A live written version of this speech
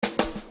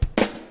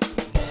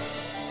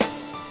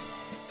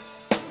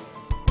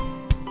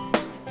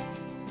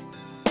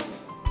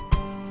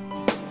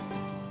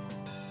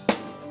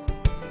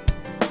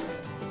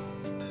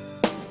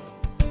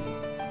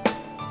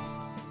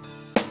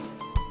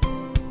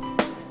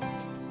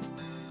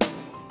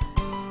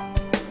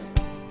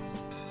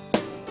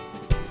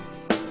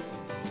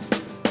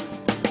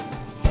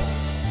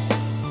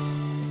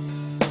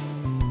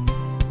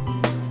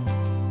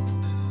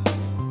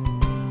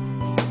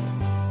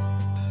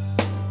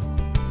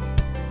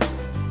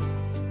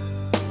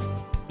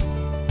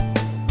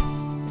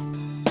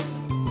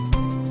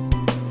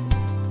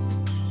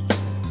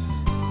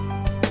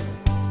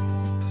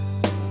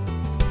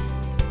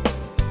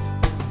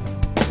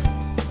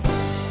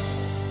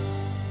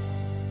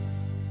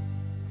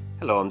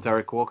Hello, I'm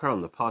Derek Walker.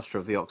 I'm the pastor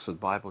of the Oxford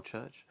Bible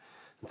Church.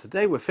 And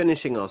today we're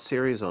finishing our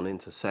series on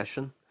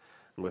intercession,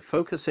 and we're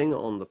focusing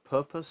on the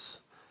purpose,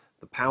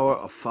 the power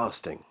of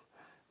fasting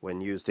when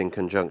used in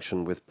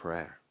conjunction with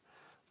prayer.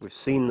 We've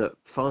seen that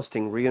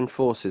fasting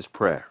reinforces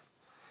prayer.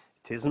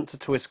 It isn't to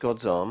twist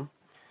God's arm.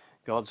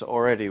 God's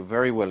already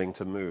very willing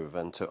to move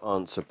and to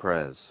answer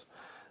prayers.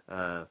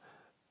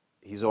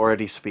 He's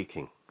already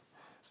speaking.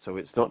 So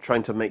it's not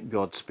trying to make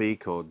God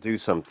speak or do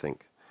something,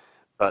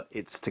 but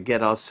it's to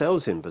get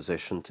ourselves in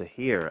position to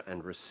hear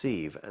and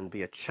receive and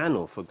be a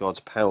channel for God's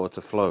power to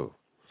flow.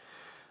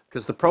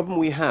 Because the problem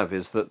we have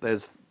is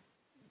that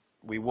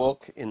we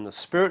walk in the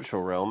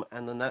spiritual realm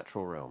and the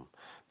natural realm.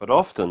 But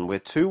often we're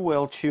too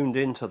well tuned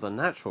into the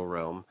natural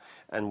realm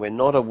and we're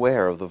not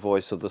aware of the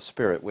voice of the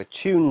Spirit. We're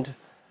tuned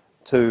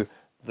to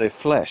the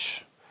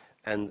flesh,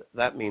 and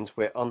that means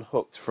we're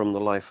unhooked from the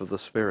life of the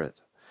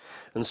Spirit.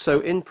 And so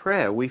in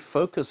prayer we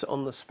focus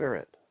on the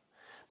Spirit.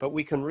 But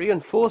we can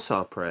reinforce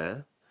our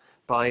prayer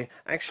by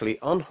actually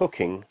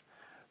unhooking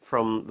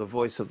from the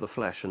voice of the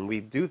flesh. And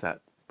we do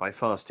that by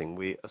fasting.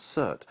 We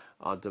assert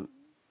our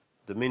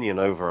dominion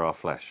over our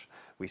flesh.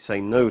 We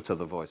say no to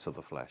the voice of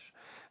the flesh.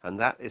 And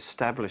that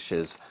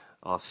establishes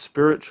our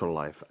spiritual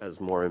life as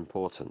more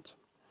important.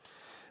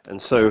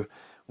 And so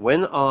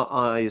when our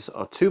eyes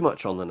are too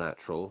much on the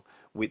natural,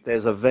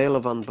 there's a veil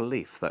of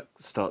unbelief that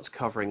starts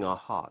covering our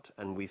heart,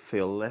 and we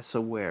feel less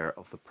aware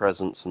of the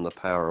presence and the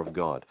power of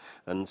God.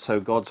 And so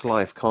God's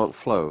life can't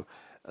flow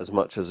as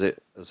much as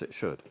it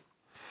should.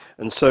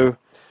 And so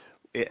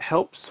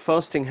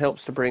fasting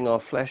helps to bring our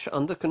flesh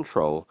under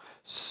control,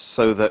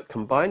 so that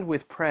combined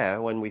with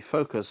prayer, when we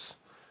focus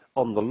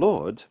on the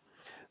Lord,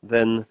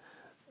 then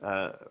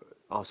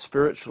our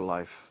spiritual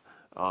life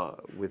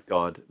with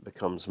God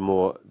becomes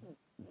more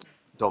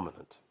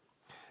dominant.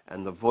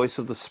 And the voice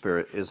of the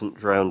Spirit isn't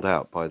drowned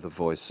out by the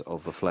voice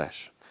of the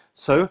flesh.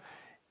 So,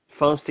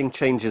 fasting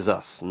changes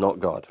us, not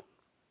God.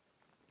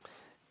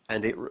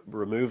 And it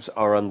removes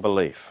our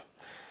unbelief.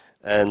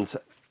 And,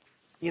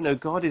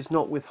 God is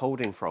not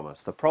withholding from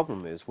us. The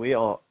problem is we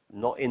are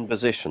not in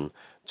position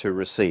to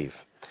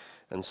receive.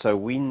 And so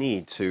we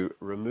need to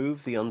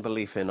remove the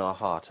unbelief in our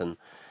heart. And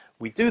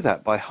we do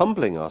that by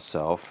humbling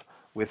ourselves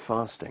with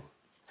fasting.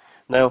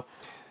 Now,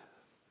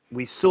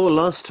 we saw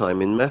last time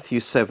in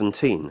Matthew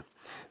 17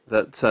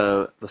 that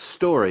the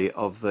story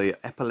of the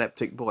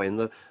epileptic boy,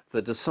 and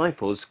the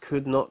disciples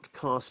could not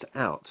cast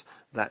out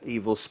that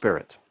evil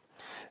spirit.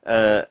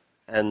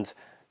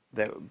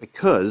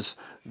 Because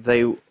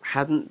they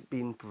hadn't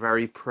been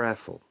very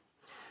prayerful.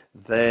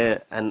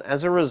 And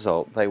as a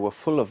result, they were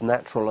full of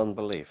natural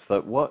unbelief,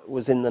 that what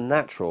was in the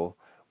natural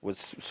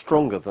was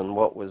stronger than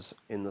what was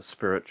in the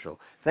spiritual.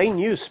 They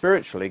knew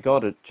spiritually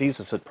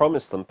Jesus had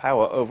promised them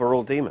power over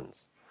all demons.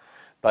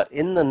 But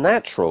in the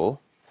natural,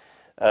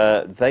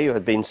 they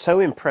had been so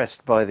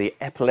impressed by the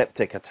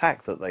epileptic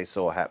attack that they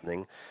saw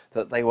happening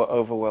that they were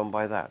overwhelmed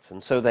by that.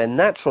 And so their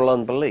natural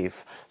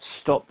unbelief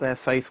stopped their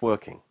faith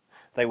working.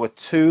 They were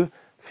too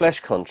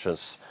flesh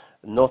conscious,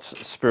 not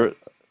spirit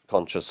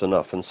conscious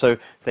enough, and so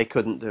they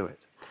couldn't do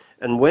it.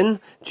 And when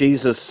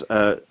Jesus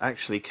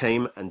actually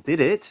came and did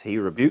it, he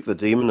rebuked the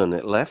demon and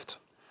it left.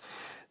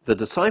 The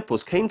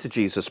disciples came to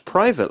Jesus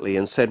privately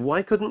and said,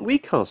 "Why couldn't we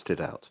cast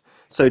it out?"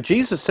 So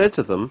Jesus said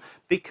to them,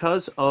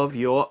 "Because of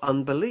your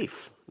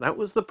unbelief." That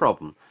was the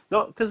problem.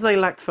 Not because they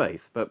lacked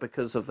faith, but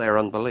because of their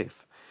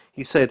unbelief.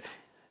 He said,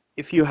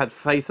 if you had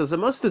faith as a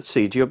mustard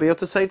seed, you'll be able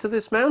to say to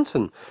this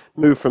mountain,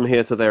 "Move from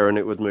here to there," and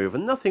it would move,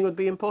 and nothing would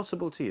be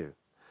impossible to you.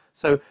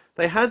 So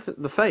they had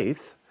the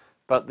faith,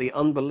 but the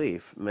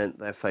unbelief meant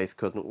their faith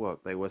couldn't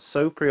work. They were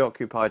so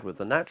preoccupied with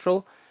the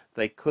natural,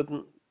 they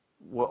couldn't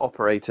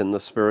operate in the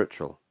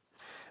spiritual.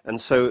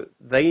 And so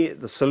the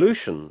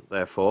solution,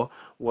 therefore,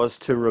 was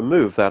to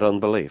remove that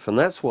unbelief. And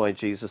that's why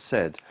Jesus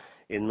said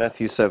in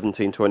Matthew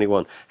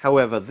 17:21,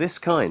 "However, this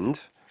kind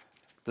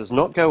does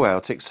not go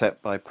out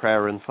except by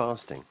prayer and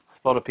fasting."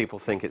 A lot of people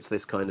think it's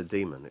this kind of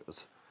demon. It was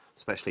a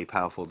especially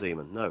powerful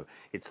demon. No,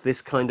 it's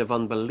this kind of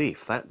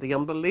unbelief. The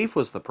unbelief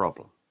was the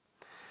problem.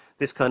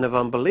 This kind of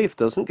unbelief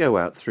doesn't go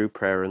out through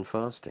prayer and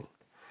fasting.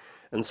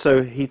 And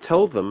so he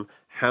told them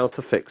how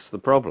to fix the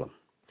problem.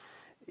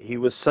 He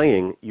was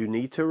saying, you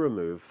need to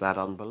remove that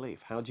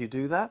unbelief. How do you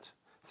do that?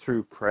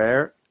 Through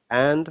prayer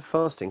and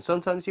fasting.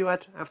 Sometimes you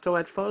have to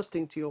add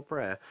fasting to your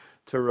prayer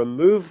to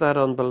remove that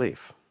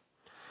unbelief.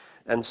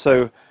 And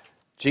so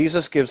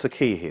Jesus gives the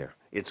key here.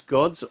 It's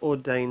God's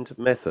ordained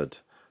method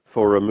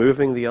for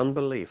removing the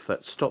unbelief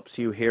that stops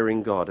you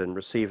hearing God and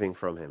receiving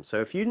from him.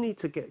 So if you need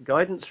to get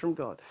guidance from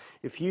God,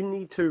 if you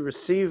need to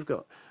receive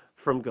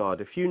from God,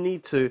 if you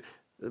need to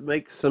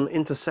make some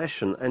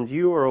intercession and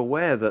you are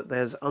aware that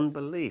there's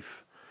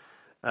unbelief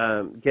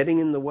getting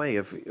in the way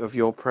of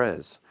your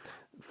prayers,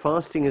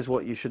 fasting is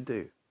what you should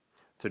do,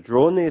 to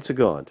draw near to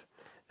God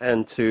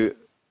and to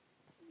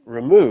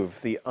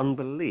remove the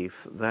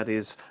unbelief that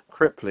is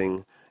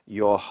crippling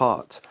your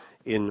heart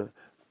in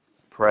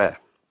prayer.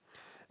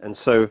 And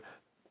so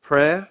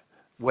prayer,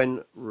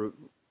 when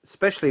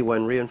especially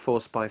when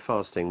reinforced by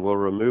fasting, will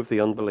remove the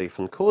unbelief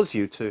and cause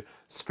you to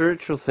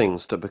spiritual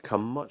things to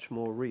become much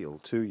more real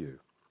to you.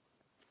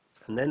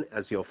 And then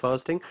as you're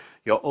fasting,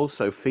 you're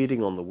also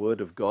feeding on the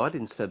Word of God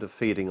instead of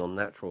feeding on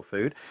natural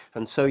food,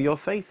 and so your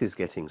faith is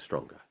getting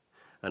stronger.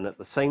 And at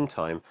the same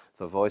time,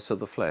 the voice of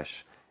the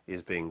flesh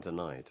is being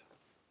denied.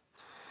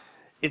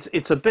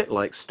 It's a bit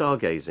like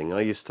stargazing.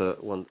 I used to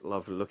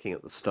love looking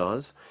at the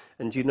stars,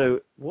 and you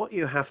know what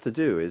you have to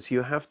do is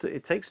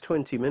it takes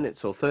 20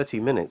 minutes or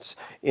 30 minutes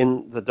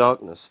in the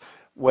darkness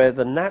where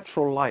the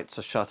natural lights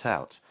are shut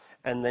out,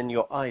 and then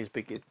your eyes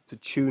begin to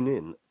tune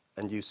in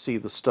and you see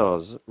the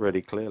stars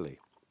really clearly.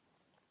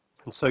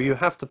 And so you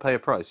have to pay a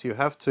price. You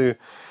have to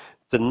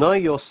deny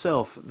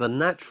yourself the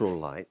natural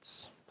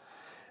lights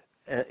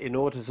in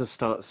order to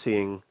start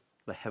seeing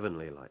the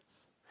heavenly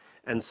lights.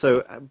 And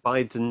so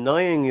by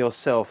denying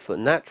yourself the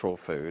natural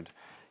food,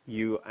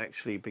 you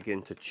actually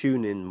begin to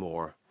tune in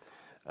more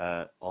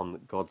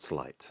on God's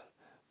light,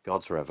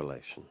 God's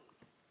revelation.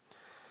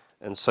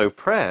 And so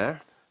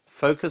prayer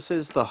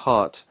focuses the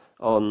heart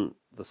on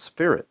the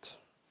Spirit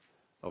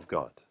of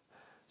God,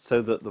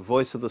 so that the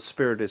voice of the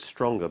Spirit is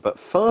stronger. But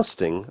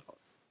fasting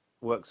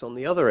works on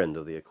the other end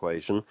of the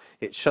equation.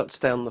 It shuts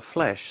down the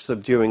flesh,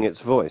 subduing its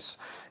voice.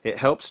 It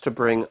helps to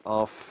bring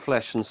our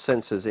flesh and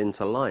senses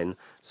into line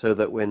so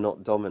that we're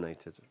not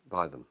dominated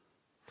by them.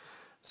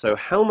 So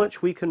how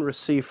much we can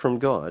receive from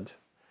God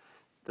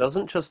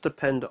doesn't just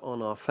depend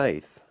on our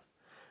faith,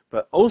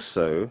 but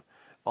also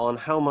on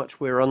how much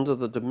we're under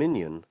the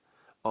dominion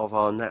of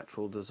our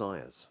natural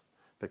desires,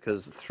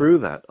 because through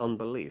that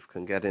unbelief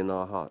can get in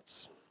our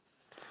hearts.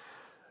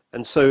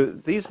 And so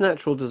these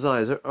natural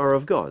desires are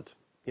of God.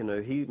 You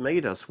know, he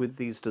made us with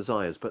these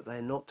desires, but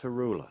they're not to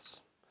rule us.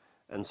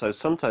 And so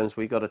sometimes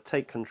we got to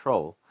take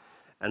control,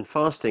 and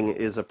fasting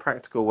is a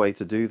practical way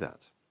to do that.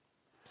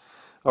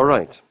 All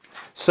right,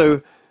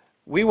 so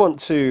we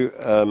want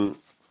to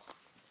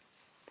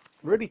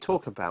really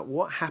talk about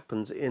what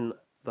happens in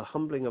the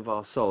humbling of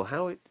our soul,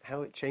 how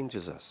it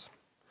changes us.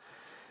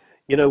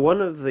 You know, one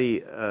of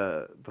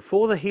the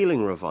before the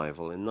healing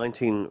revival in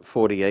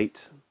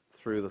 1948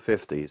 through the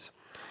 50s,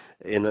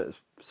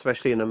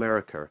 especially in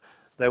America,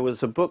 there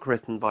was a book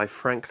written by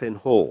Franklin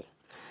Hall.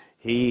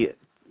 He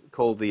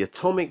called The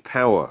Atomic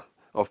Power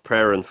of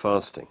Prayer and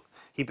Fasting.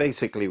 He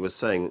basically was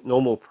saying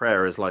normal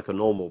prayer is like a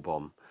normal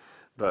bomb,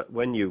 but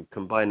when you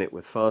combine it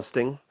with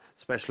fasting,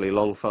 especially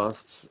long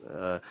fasts,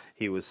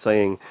 he was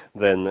saying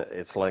then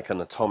it's like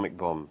an atomic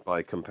bomb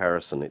by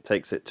comparison. It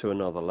takes it to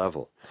another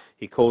level.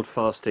 He called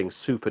fasting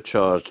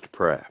supercharged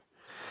prayer.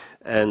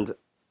 And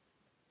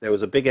there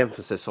was a big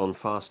emphasis on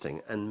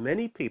fasting, and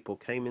many people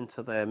came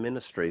into their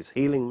ministries,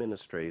 healing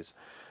ministries,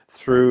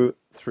 through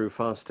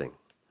fasting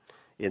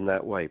in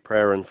that way,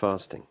 prayer and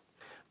fasting.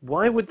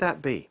 Why would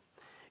that be?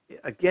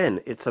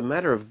 Again, it's a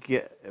matter of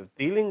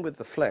dealing with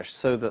the flesh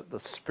so that the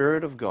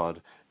Spirit of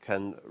God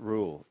can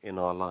rule in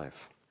our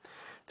life.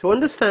 To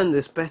understand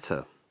this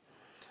better,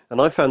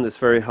 and I found this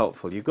very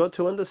helpful, you've got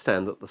to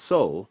understand that the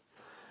soul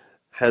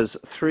has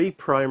three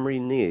primary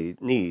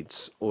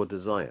needs or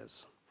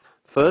desires.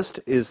 First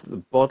is the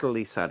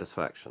bodily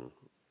satisfaction,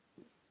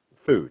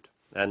 food,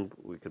 and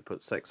we could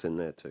put sex in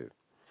there too.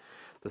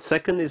 The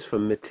second is for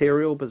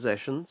material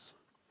possessions,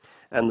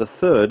 and the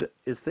third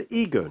is the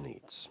ego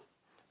needs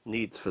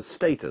for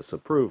status,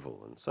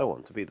 approval, and so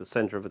on, to be the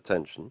center of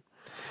attention.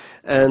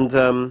 And,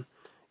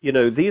 you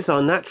know, these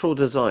are natural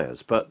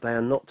desires, but they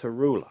are not to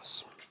rule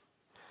us.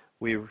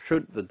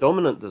 The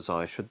dominant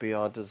desire should be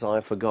our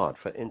desire for God,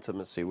 for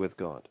intimacy with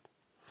God.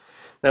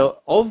 Now,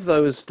 of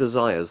those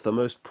desires, the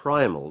most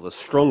primal, the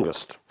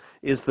strongest,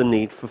 is the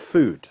need for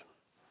food.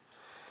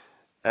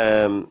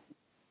 And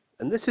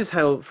this is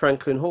how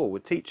Franklin Hall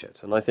would teach it,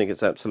 and I think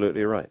it's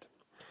absolutely right.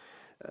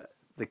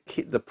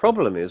 The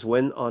problem is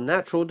when our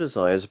natural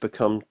desires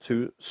become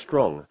too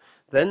strong,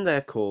 then they're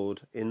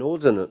called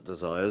inordinate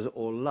desires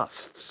or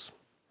lusts,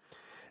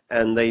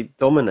 and they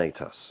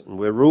dominate us, and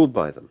we're ruled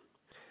by them.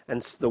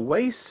 And the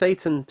way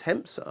Satan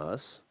tempts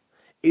us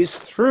is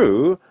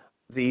through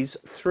these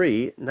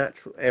three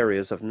natural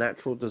areas of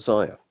natural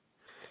desire.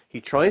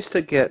 He tries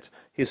to get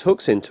his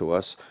hooks into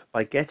us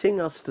by getting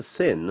us to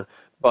sin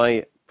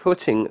by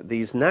putting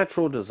these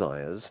natural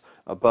desires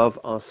above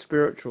our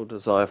spiritual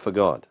desire for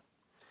God.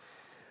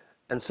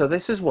 And so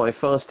this is why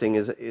fasting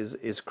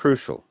is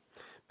crucial,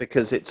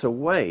 because it's a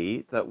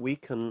way that we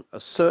can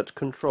assert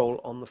control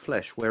on the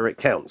flesh where it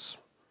counts.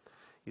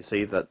 You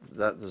see,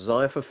 that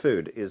desire for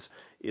food is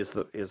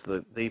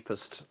the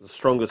deepest, the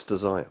strongest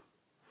desire.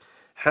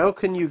 How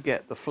can you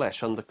get the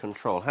flesh under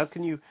control? How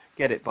can you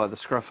get it by the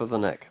scruff of the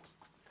neck?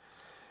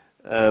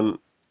 Deal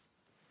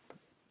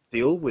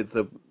with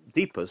the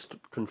deepest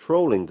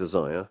controlling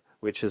desire,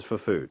 which is for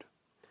food.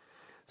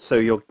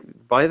 So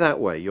by that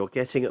way, you're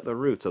getting at the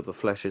root of the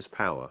flesh's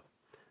power,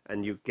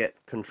 and you get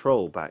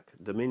control back,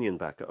 dominion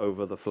back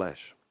over the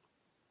flesh.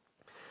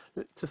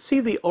 To see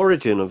the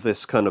origin of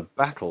this kind of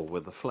battle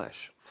with the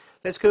flesh,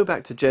 let's go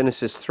back to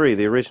Genesis 3,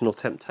 the original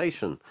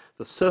temptation.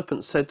 The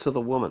serpent said to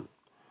the woman,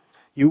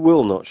 You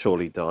will not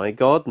surely die.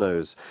 God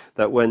knows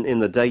that when in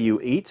the day you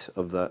eat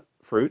of that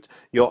fruit,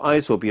 your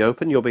eyes will be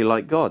open, you'll be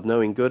like God,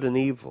 knowing good and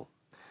evil.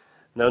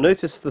 Now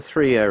notice the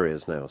three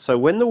areas now. So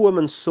when the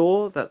woman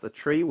saw that the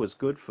tree was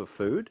good for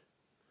food,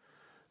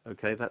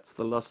 okay, that's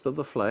the lust of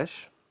the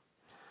flesh,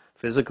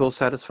 physical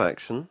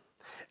satisfaction,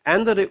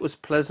 and that it was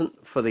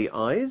pleasant for the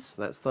eyes,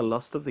 that's the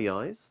lust of the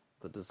eyes,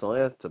 the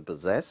desire to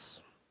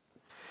possess,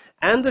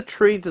 and a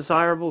tree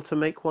desirable to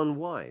make one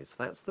wise,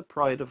 that's the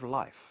pride of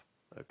life,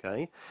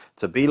 okay,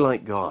 to be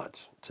like God,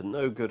 to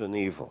know good and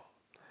evil.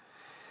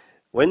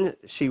 When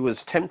she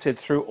was tempted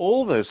through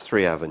all those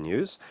three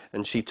avenues,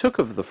 and she took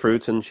of the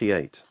fruit and she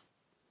ate,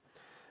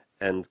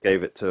 and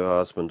gave it to her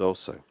husband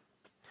also.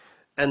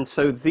 And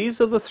so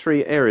these are the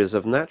three areas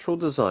of natural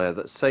desire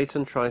that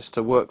Satan tries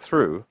to work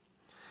through,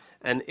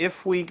 and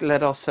if we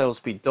let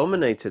ourselves be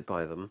dominated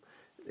by them,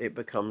 it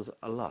becomes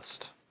a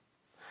lust.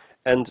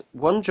 And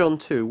 1 John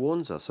 2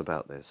 warns us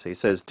about this. He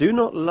says, "Do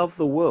not love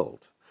the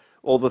world,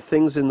 or the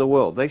things in the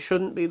world. They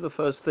shouldn't be the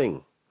first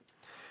thing.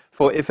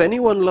 For if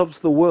anyone loves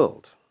the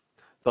world,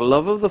 the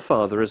love of the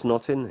Father is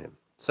not in him."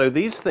 So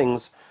these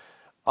things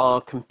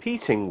are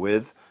competing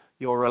with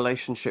your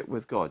relationship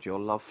with God, your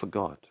love for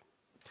God.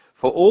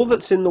 For all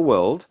that's in the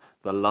world,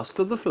 the lust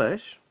of the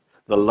flesh,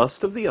 the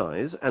lust of the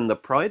eyes, and the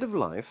pride of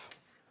life,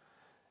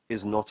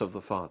 is not of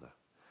the Father.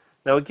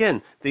 Now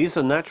again, these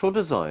are natural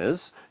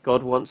desires.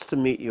 God wants to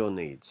meet your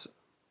needs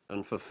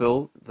and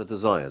fulfill the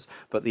desires.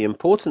 But the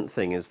important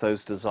thing is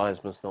those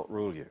desires must not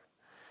rule you.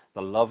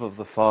 The love of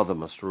the Father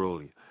must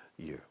rule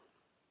you.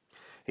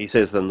 He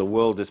says, "Then the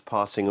world is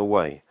passing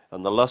away,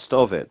 and the lust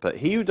of it, but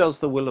he who does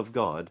the will of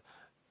God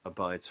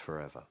abides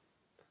forever."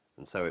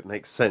 And so it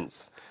makes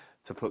sense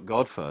to put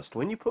God first.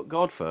 When you put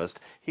God first,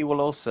 he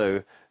will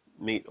also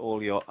meet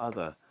all your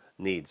other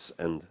needs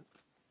and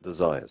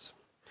desires.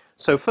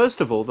 So first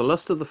of all, the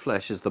lust of the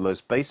flesh is the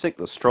most basic,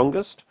 the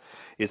strongest.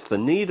 It's the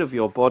need of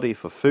your body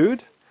for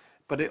food,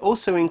 but it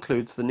also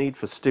includes the need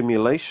for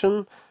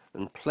stimulation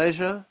and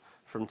pleasure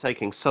from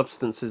taking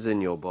substances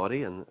in your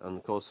body, and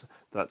of course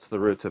that's the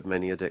root of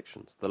many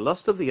addictions. The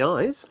lust of the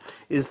eyes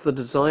is the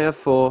desire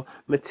for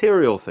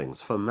material things,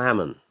 for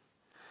mammon.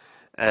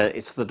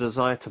 It's the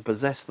desire to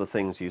possess the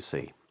things you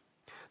see.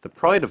 The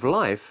pride of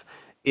life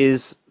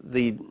is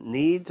the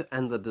need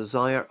and the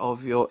desire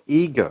of your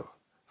ego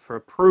for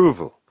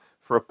approval,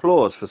 for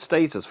applause, for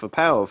status, for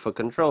power, for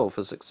control,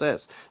 for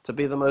success, to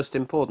be the most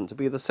important, to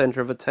be the center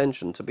of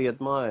attention, to be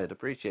admired,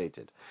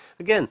 appreciated.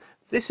 Again,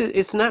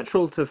 it's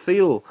natural to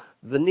feel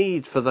the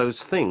need for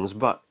those things,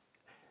 but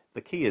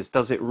the key is,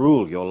 does it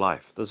rule your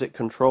life? Does it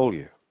control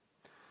you?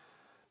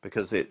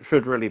 Because it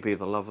should really be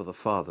the love of the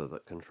Father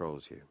that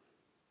controls you.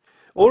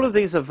 All of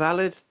these are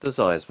valid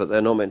desires, but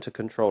they're not meant to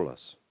control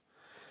us.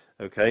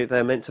 Okay,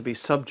 they're meant to be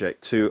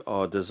subject to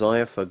our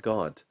desire for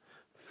God,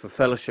 for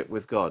fellowship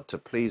with God, to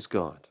please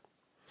God.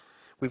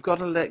 We've got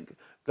to let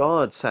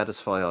God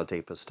satisfy our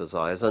deepest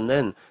desires, and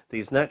then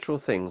these natural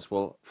things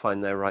will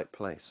find their right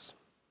place.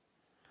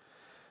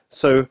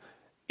 So,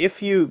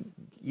 if you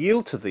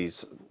yield to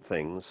these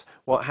things,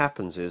 what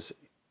happens is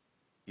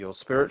your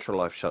spiritual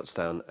life shuts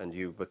down and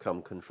you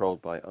become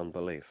controlled by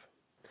unbelief.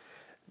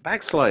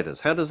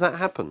 Backsliders, how does that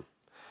happen?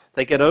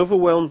 They get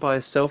overwhelmed by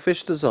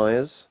selfish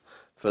desires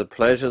for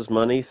pleasures,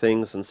 money,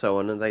 things, and so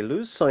on, and they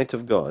lose sight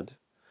of God.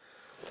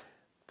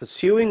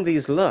 Pursuing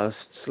these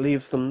lusts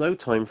leaves them no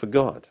time for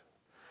God.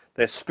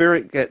 Their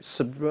spirit gets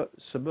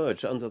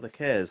submerged under the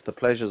cares, the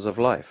pleasures of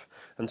life,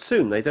 and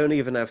soon they don't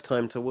even have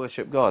time to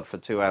worship God for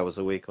 2 hours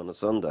a week on a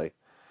Sunday,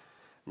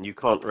 and you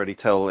can't really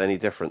tell any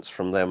difference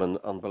from them and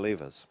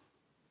unbelievers.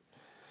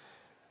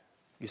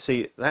 You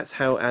see, that's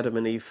how Adam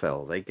and Eve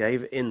fell. They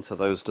gave in to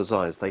those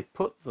desires. They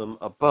put them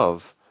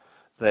above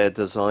their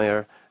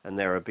desire and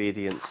their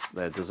obedience,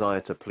 their desire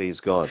to please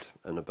God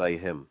and obey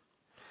him.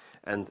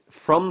 And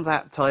from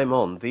that time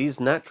on, these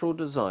natural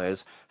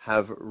desires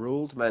have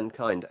ruled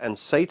mankind, and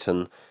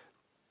Satan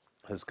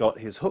has got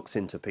his hooks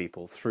into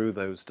people through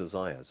those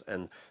desires.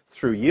 And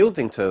through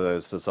yielding to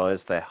those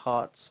desires, their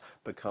hearts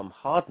become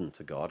hardened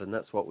to God, and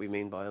that's what we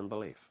mean by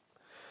unbelief.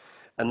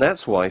 And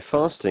that's why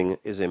fasting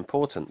is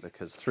important,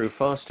 because through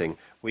fasting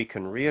we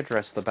can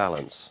readdress the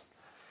balance.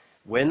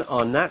 When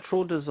our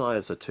natural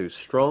desires are too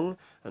strong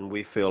and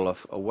we feel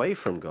away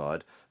from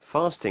God,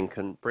 fasting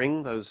can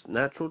bring those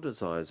natural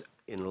desires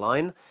in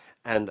line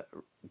and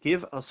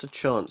give us a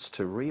chance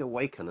to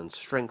reawaken and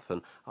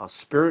strengthen our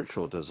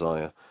spiritual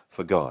desire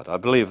for God. I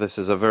believe this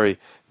is a very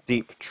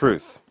deep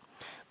truth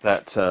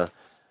that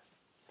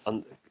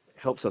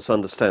helps us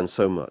understand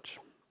so much.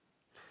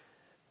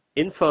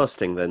 In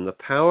fasting, then, the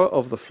power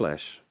of the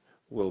flesh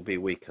will be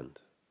weakened.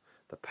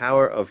 The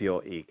power of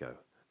your ego,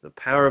 the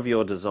power of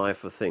your desire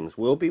for things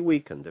will be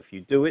weakened if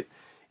you do it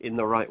in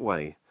the right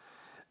way,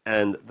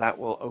 and that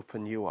will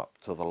open you up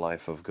to the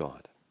life of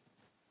God.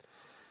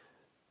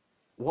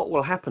 What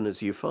will happen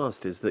as you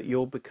fast is that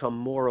you'll become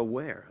more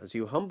aware. As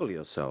you humble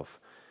yourself,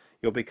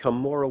 you'll become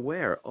more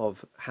aware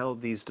of how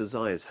these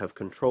desires have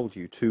controlled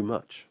you too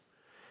much,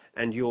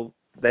 and you'll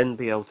then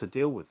be able to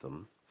deal with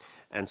them.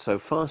 And so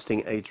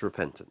fasting aids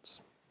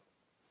repentance.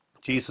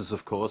 Jesus,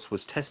 of course,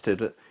 was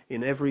tested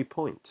in every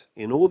point,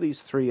 in all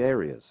these three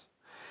areas.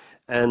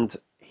 And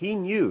he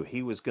knew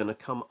he was going to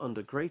come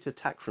under great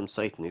attack from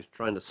Satan. He was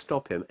trying to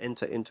stop him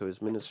enter into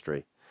his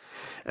ministry.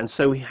 And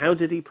so how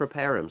did he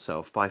prepare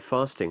himself? By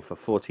fasting for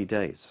 40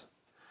 days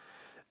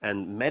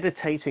and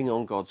meditating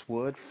on God's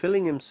word,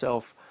 filling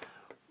himself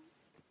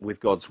with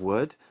God's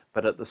word,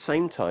 but at the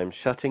same time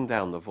shutting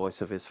down the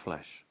voice of his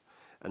flesh.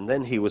 And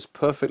then he was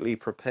perfectly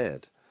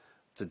prepared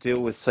to deal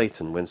with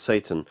Satan when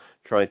Satan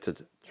tried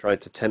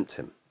to tempt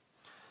him.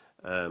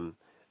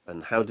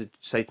 And how did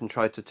Satan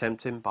try to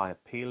tempt him? By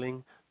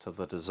appealing to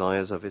the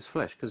desires of his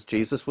flesh, because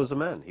Jesus was a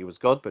man. He was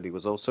God, but he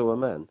was also a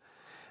man.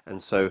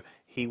 And so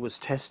he was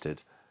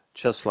tested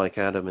just like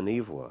Adam and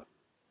Eve were.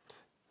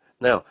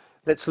 Now,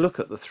 let's look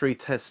at the three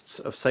tests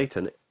of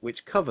Satan,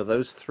 which cover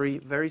those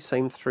very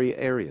same three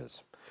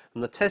areas.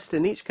 And the test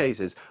in each case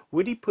is,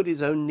 would he put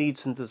his own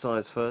needs and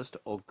desires first,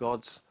 or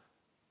God's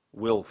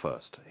will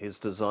first, his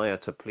desire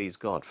to please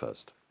God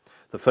first?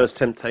 The first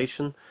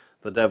temptation,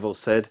 the devil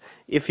said,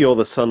 if you're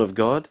the Son of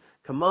God,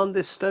 command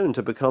this stone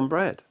to become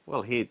bread.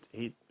 Well, he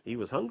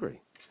was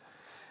hungry.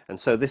 And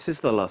so this is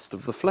the lust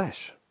of the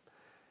flesh.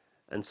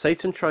 And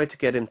Satan tried to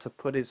get him to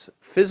put his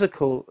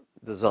physical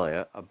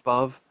desire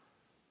above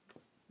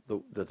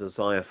the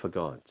desire for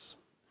God's.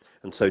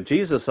 And so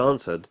Jesus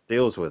answered,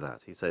 deals with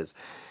that. He says,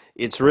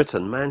 it's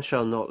written, man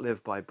shall not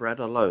live by bread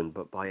alone,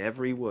 but by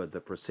every word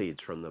that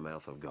proceeds from the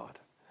mouth of God.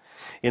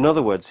 In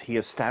other words, he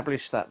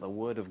established that the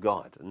word of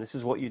God, and this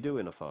is what you do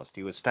in a fast,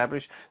 you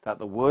establish that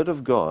the word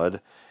of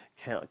God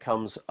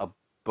comes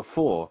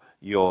before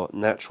your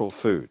natural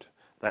food.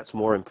 That's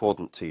more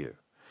important to you.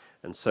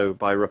 And so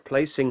by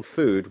replacing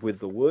food with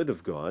the word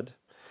of God,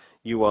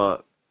 you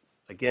are,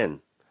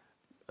 again,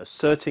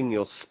 asserting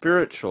your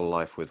spiritual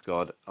life with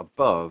God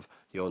above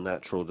your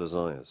natural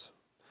desires.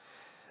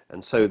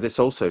 And so this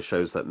also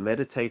shows that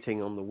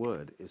meditating on the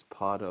word is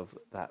part of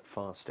that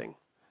fasting.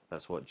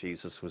 That's what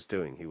Jesus was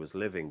doing. He was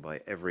living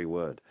by every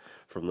word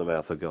from the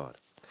mouth of God.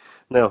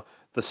 Now,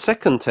 the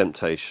second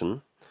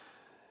temptation,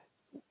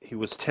 he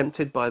was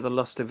tempted by the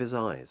lust of his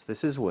eyes.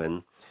 This is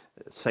when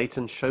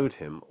Satan showed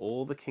him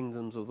all the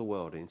kingdoms of the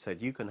world and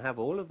said, you can have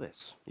all of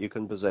this. You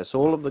can possess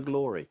all of the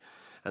glory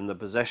and the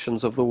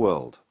possessions of the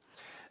world.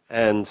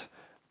 And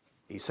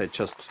he said,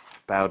 just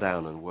bow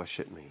down and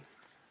worship me.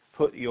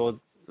 Put your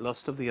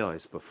lust of the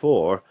eyes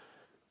before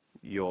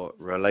your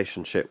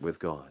relationship with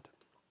God.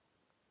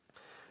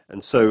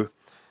 And so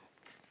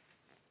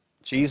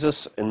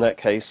Jesus, in that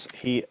case,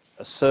 he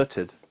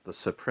asserted the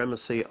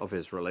supremacy of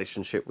his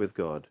relationship with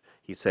God.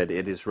 He said,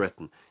 it is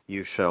written,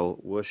 you shall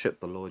worship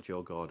the Lord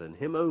your God, and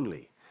him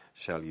only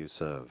shall you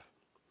serve.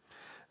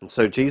 And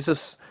so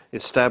Jesus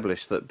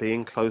established that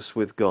being close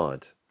with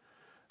God,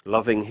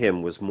 loving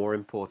him, was more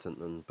important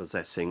than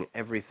possessing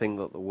everything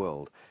that the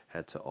world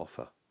had to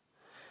offer.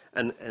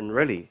 And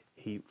really,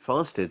 he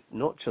fasted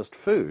not just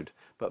food,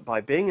 but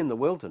by being in the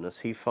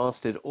wilderness, he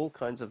fasted all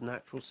kinds of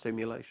natural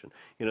stimulation.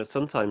 You know,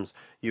 sometimes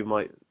you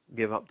might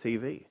give up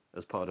TV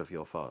as part of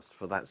your fast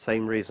for that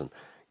same reason.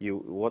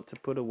 You want to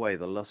put away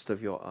the lust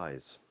of your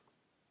eyes,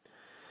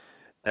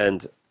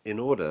 and in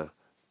order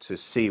to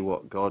see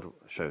what God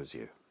shows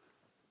you.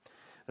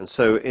 And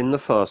so in the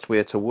fast, we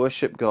are to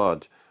worship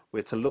God.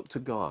 We're to look to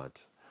God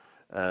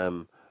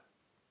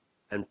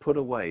and put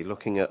away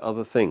looking at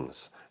other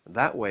things.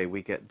 That way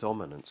we get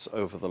dominance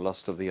over the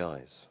lust of the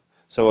eyes.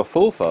 So a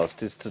full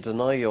fast is to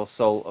deny your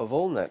soul of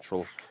all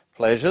natural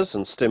pleasures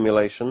and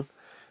stimulation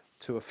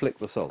to afflict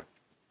the soul.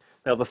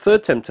 Now, the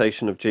third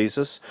temptation of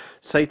Jesus,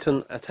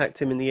 Satan attacked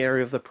him in the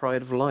area of the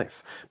pride of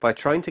life by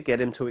trying to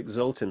get him to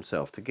exalt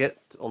himself, to get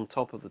on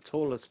top of the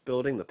tallest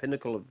building, the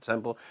pinnacle of the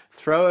temple,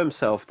 throw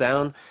himself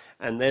down,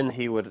 and then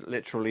he would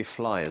literally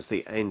fly as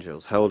the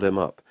angels held him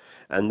up.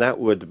 And that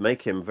would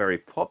make him very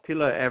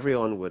popular.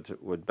 Everyone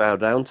would bow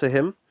down to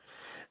him.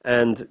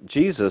 And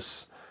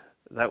Jesus,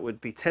 that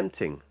would be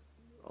tempting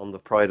on the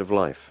pride of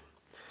life.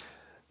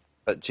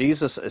 But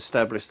Jesus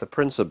established the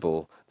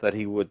principle that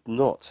he would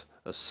not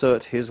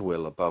assert his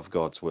will above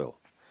God's will.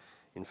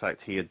 In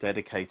fact, he had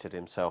dedicated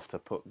himself to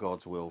put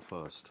God's will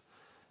first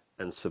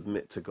and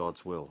submit to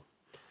God's will.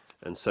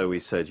 And so he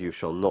said, you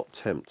shall not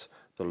tempt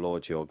the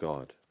Lord your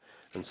God.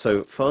 And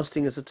so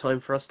fasting is a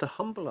time for us to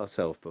humble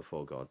ourselves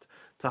before God,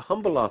 to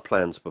humble our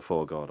plans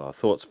before God, our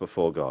thoughts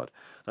before God,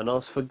 and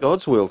ask for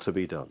God's will to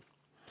be done.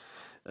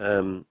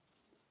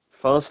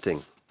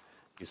 Fasting,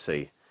 you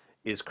see,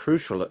 is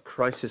crucial at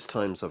crisis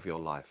times of your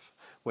life.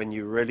 When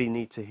you really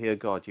need to hear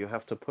God, you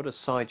have to put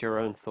aside your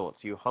own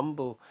thoughts. You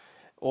humble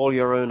all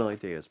your own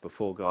ideas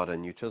before God,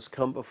 and you just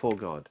come before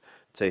God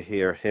to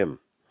hear him.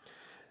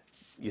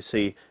 You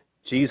see,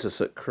 Jesus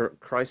at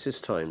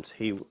crisis times,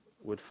 he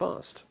would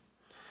fast,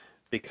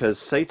 because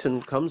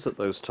Satan comes at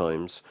those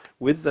times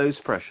with those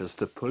pressures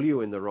to pull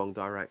you in the wrong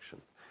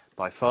direction.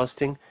 By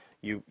fasting,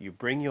 you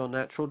bring your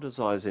natural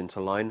desires into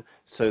line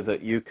so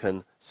that you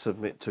can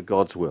submit to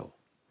God's will.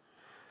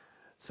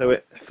 So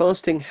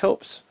fasting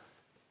helps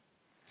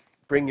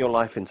bring your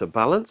life into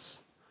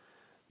balance.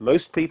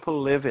 Most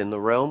people live in the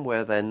realm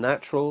where their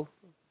natural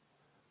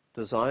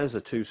desires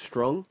are too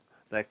strong.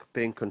 They're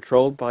being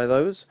controlled by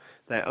those.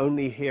 They're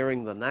only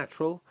hearing the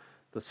natural.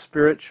 The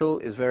spiritual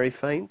is very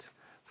faint.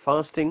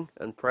 Fasting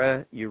and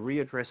prayer, you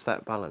readdress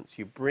that balance.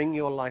 You bring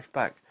your life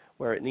back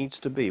where it needs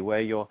to be,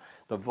 where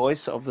the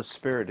voice of the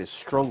Spirit is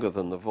stronger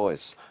than the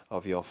voice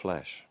of your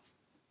flesh.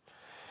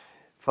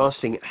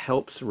 Fasting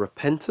helps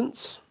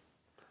repentance.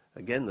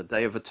 Again, the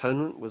Day of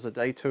Atonement was a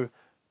day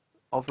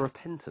of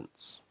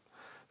repentance.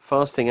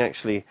 Fasting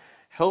actually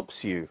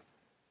helps you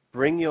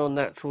bring your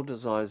natural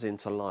desires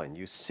into line.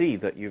 You see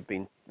that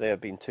they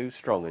have been too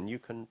strong, and you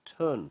can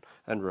turn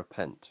and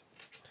repent.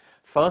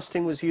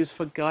 Fasting was used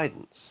for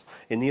guidance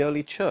in the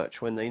early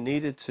church when they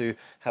needed to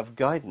have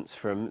guidance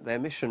from their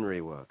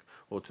missionary work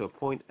or to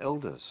appoint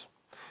elders.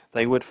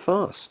 They would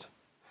fast.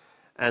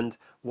 And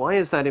why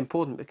is that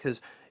important?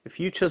 Because if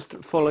you just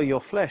follow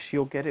your flesh,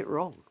 you'll get it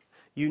wrong.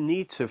 You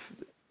need to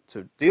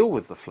deal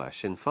with the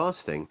flesh in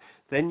fasting.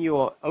 Then you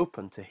are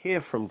open to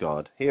hear from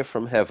God, hear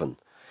from heaven,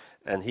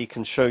 and he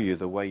can show you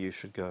the way you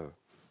should go.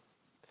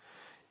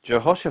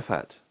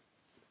 Jehoshaphat,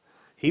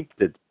 he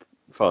did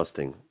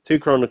fasting. 2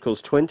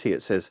 Chronicles 20,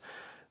 it says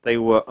they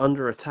were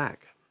under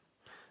attack.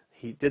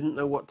 He didn't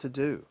know what to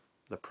do.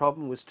 The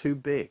problem was too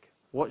big.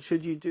 What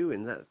should you do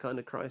in that kind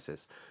of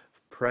crisis?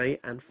 Pray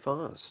and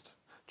fast.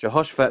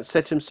 Jehoshaphat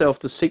set himself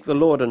to seek the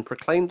Lord and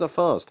proclaimed a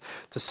fast,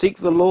 to seek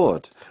the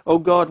Lord. O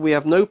God, we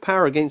have no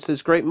power against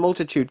this great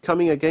multitude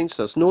coming against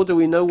us, nor do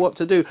we know what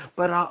to do,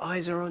 but our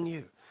eyes are on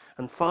you.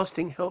 And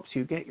fasting helps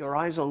you get your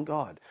eyes on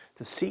God,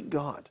 to seek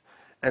God,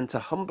 and to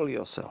humble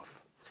yourself.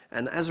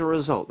 And as a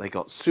result, they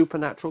got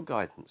supernatural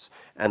guidance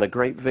and a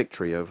great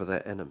victory over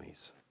their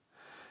enemies.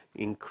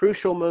 In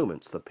crucial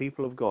moments, the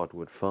people of God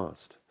would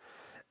fast.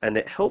 And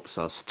it helps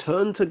us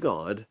turn to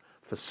God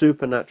for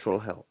supernatural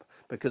help,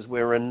 because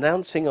we're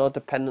renouncing our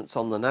dependence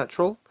on the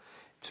natural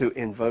to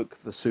invoke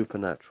the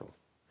supernatural.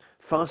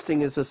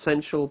 Fasting is an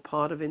essential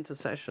part of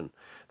intercession.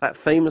 That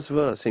famous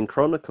verse in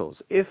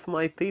Chronicles, if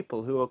my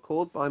people who are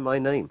called by my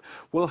name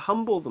will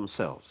humble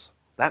themselves,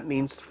 that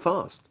means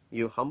fast.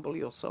 You humble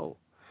your soul.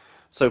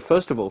 So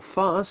first of all,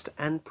 fast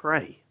and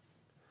pray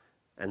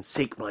and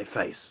seek my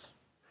face.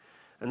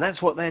 And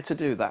that's what they're to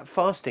do. That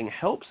fasting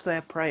helps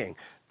their praying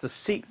to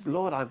seek,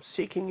 Lord, I'm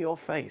seeking your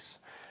face.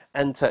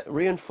 And to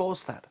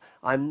reinforce that,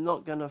 I'm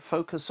not going to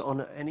focus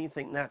on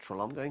anything natural.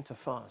 I'm going to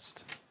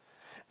fast.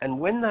 And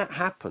when that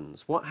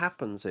happens, what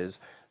happens is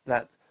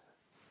that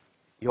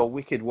your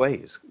wicked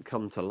ways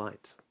come to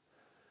light.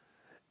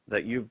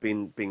 That you've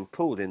been being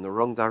pulled in the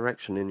wrong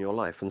direction in your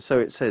life. And so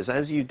it says,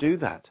 as you do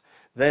that,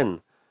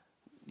 then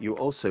you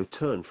also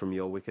turn from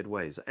your wicked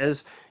ways.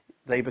 As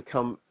they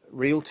become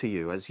real to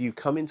you, as you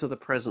come into the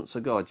presence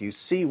of God, you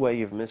see where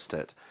you've missed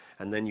it,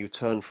 and then you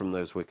turn from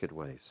those wicked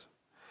ways.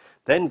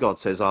 Then God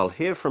says, I'll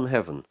hear from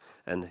heaven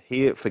and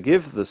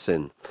forgive the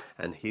sin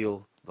and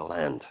heal the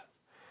land.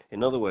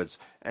 In other words,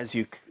 as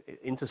you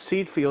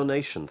intercede for your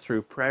nation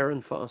through prayer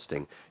and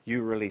fasting,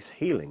 you release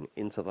healing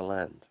into the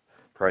land.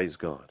 Praise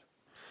God.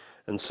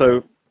 And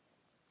so,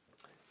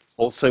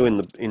 also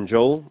in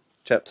Joel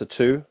chapter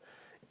 2,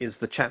 is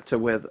the chapter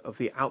of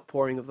the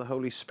outpouring of the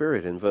Holy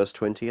Spirit in verse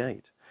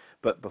 28.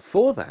 But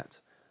before that,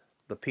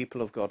 the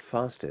people of God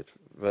fasted.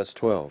 Verse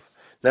 12.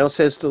 Now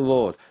says the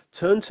Lord,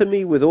 turn to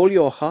me with all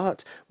your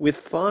heart, with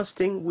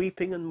fasting,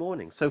 weeping, and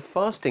mourning. So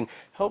fasting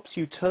helps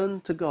you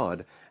turn to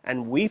God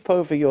and weep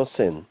over your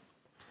sin.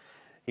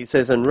 He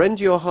says, and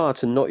rend your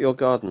heart and not your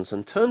gardens,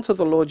 and turn to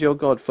the Lord your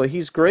God, for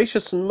he's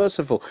gracious and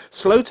merciful,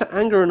 slow to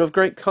anger and of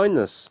great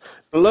kindness.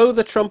 Blow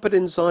the trumpet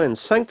in Zion,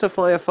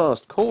 sanctify a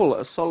fast, call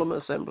a solemn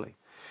assembly.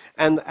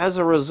 And as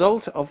a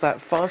result of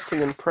that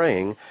fasting and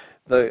praying,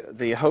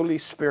 the Holy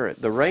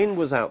Spirit, the rain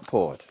was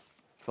outpoured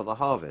for the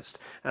harvest.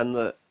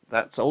 And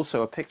that's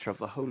also a picture of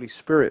the Holy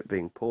Spirit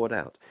being poured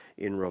out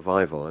in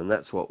revival. And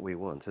that's what we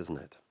want, isn't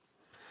it?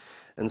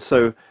 And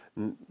so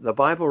the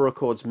Bible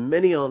records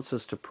many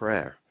answers to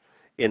prayer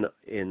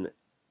in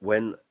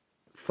when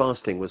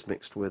fasting was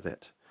mixed with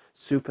it.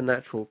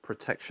 Supernatural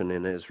protection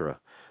in Ezra,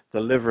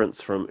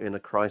 deliverance in a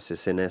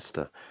crisis in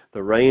Esther,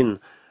 the rain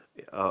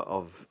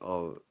of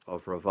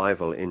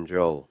revival in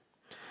Joel,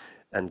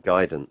 and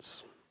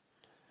guidance.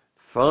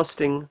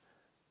 Fasting,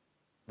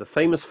 the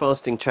famous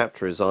fasting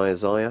chapter is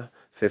Isaiah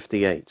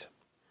 58.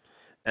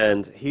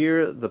 And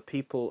here the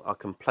people are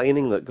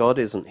complaining that God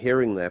isn't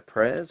hearing their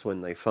prayers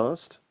when they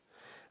fast.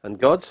 And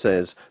God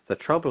says, the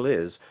trouble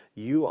is,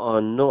 you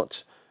are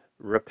not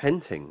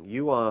repenting.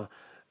 You are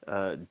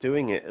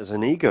doing it as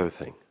an ego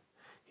thing.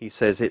 He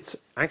says it's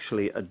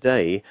actually a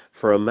day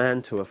for a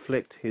man to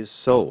afflict his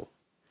soul.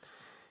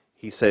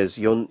 He says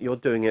you're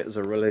doing it as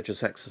a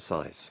religious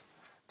exercise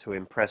to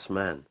impress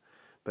man,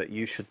 but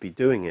you should be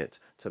doing it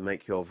to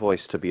make your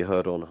voice to be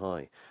heard on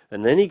high.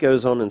 And then he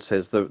goes on and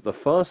says, the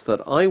fast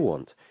that I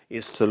want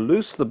is to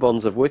loose the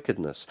bonds of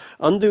wickedness,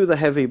 undo the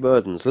heavy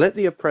burdens, let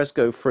the oppressed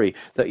go free,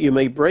 that you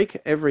may break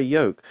every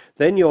yoke.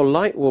 Then your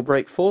light will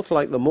break forth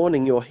like the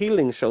morning, your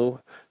healing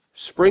shall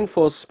Spring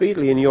forth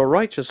speedily, and your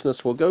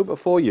righteousness will go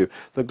before you.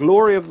 The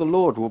glory of the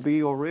Lord will be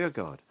your rear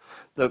guard.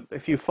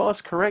 If you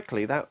fast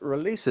correctly, that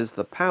releases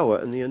the power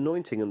and the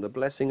anointing and the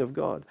blessing of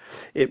God.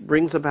 It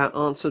brings about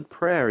answered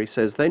prayer. He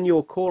says, then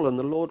you'll call and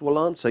the Lord will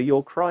answer.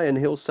 You'll cry and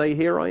he'll say,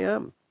 here I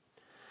am.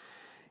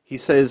 He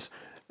says,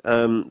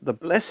 the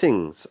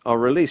blessings are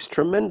released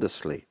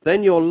tremendously.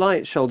 Then your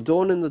light shall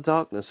dawn in the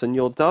darkness, and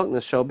your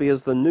darkness shall be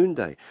as the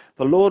noonday.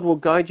 The Lord will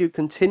guide you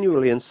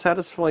continually and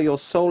satisfy your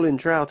soul in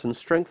drought and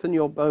strengthen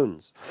your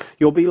bones.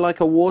 You'll be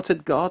like a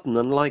watered garden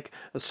and like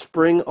a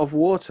spring of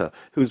water,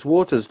 whose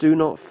waters do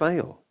not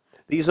fail.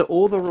 These are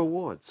all the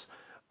rewards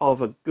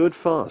of a good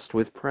fast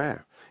with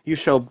prayer. You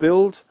shall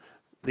build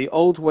the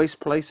old waste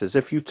places.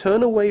 If you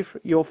turn away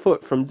your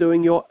foot from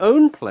doing your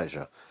own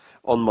pleasure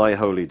on my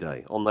holy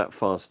day, on that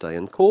fast day,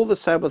 and call the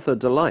Sabbath a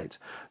delight,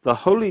 the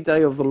holy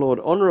day of the Lord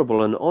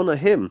honorable, and honor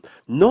him,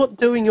 not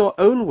doing your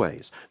own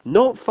ways,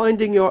 not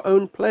finding your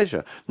own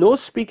pleasure, nor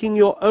speaking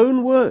your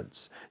own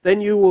words, then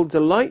you will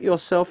delight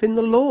yourself in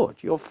the Lord.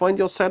 You'll find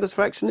your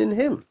satisfaction in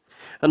him.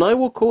 And I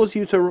will cause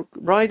you to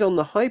ride on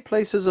the high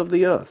places of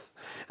the earth,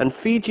 and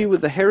feed you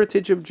with the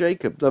heritage of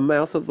Jacob. The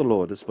mouth of the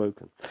Lord has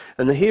spoken.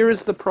 And here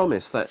is the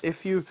promise, that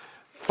if you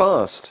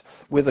fast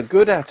with a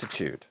good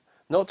attitude,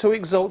 not to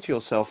exalt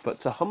yourself, but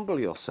to humble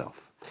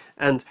yourself.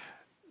 And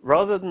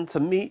rather than to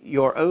meet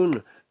your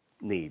own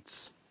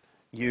needs,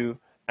 you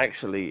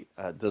actually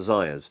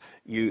desires,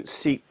 you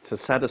seek to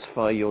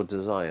satisfy your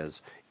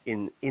desires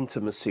in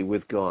intimacy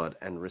with God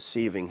and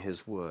receiving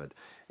his word.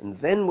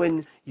 And then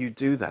when you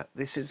do that,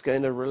 this is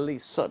going to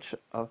release such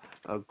a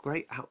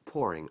great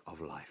outpouring of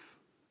life.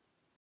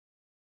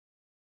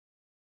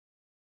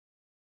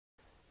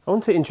 I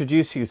want to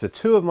introduce you to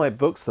two of my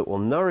books that will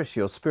nourish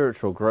your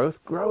spiritual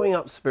growth, Growing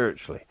Up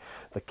Spiritually.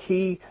 The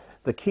keys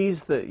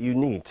that you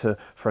need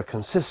for a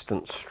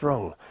consistent,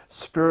 strong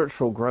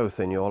spiritual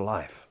growth in your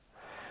life.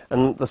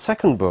 And the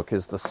second book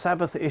is The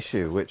Sabbath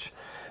Issue, which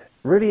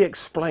really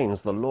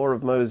explains the law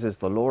of Moses,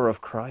 the law of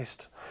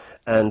Christ,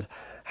 and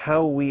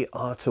how we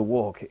are to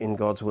walk in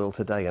God's will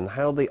today, and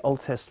how the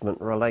Old Testament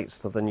relates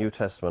to the New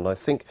Testament. I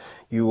think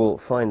you will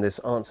find this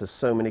answers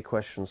so many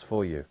questions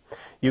for you.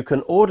 You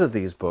can order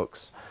these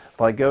books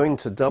by going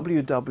to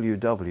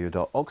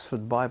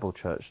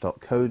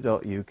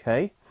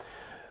www.oxfordbiblechurch.co.uk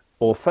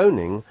or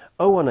phoning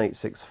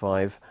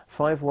 01865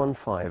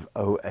 515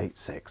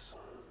 086.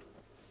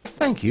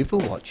 Thank you for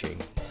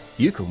watching.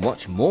 You can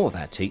watch more of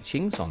our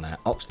teachings on our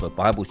Oxford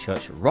Bible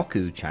Church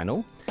Roku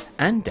channel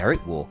and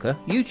Derek Walker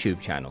YouTube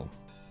channel.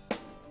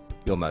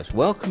 You're most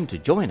welcome to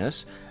join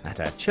us at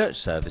our church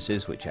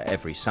services, which are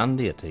every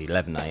Sunday at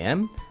 11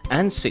 a.m.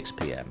 and 6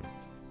 p.m.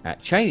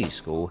 at Cheney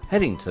School,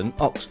 Headington,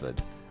 Oxford,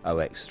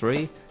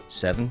 OX3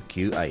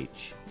 7QH.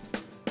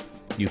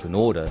 You can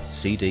order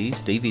CDs,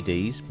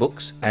 DVDs,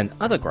 books and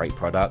other great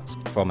products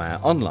from our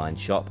online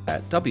shop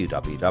at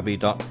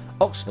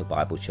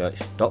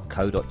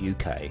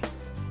www.oxfordbiblechurch.co.uk,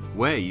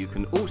 where you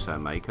can also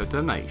make a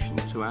donation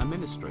to our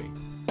ministry,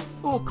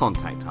 or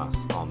contact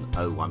us on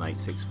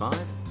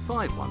 01865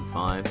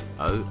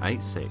 515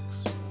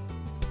 086.